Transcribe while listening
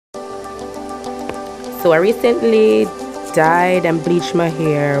So I recently dyed and bleached my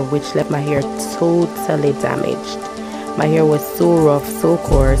hair, which left my hair totally damaged. My hair was so rough, so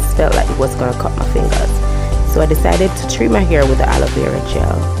coarse, felt like it was gonna cut my fingers. So I decided to treat my hair with the aloe vera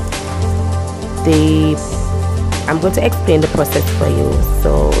gel. I'm going to explain the process for you.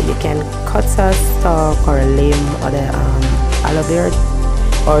 So you can cut a stalk or a limb or the aloe vera,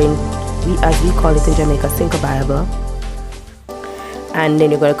 or as we call it in Jamaica, cinco bible. And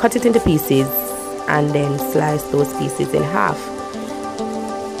then you're going to cut it into pieces and then slice those pieces in half.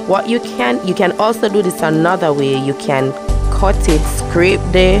 What you can also do this another way. You can cut it, scrape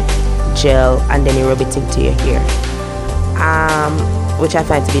the gel, and then you rub it into your hair, which I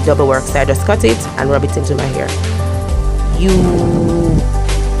find to be double work. So I just cut it and rub it into my hair. You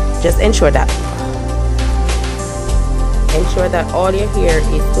just ensure that all your hair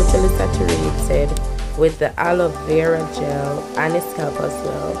is totally saturated with the aloe vera gel and the scalp as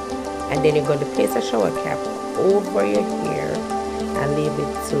well. And then you're going to place a shower cap over your hair and leave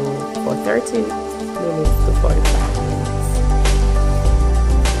it for 30 minutes to 45 minutes.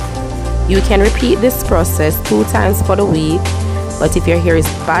 You can repeat this process 2 times for the week, but if your hair is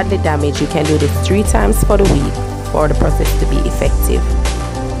badly damaged, you can do this 3 times for the week for the process to be effective.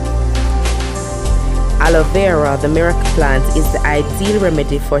 Aloe vera, the miracle plant, is the ideal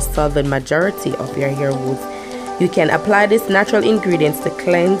remedy for solving majority of your hair wounds. You can apply these natural ingredients to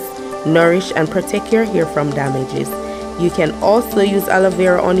cleanse, nourish, and protect your hair from damages. You can also use aloe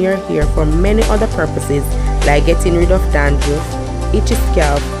vera on your hair for many other purposes, like getting rid of dandruff, itchy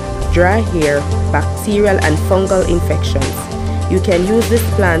scalp, dry hair, bacterial and fungal infections. You can use this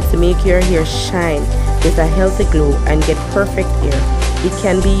plant to make your hair shine with a healthy glow and get perfect hair. It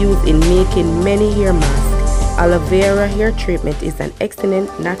can be used in making many hair masks. Aloe vera hair treatment is an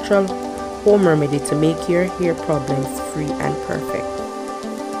excellent natural home remedy to make your hair problems free and perfect.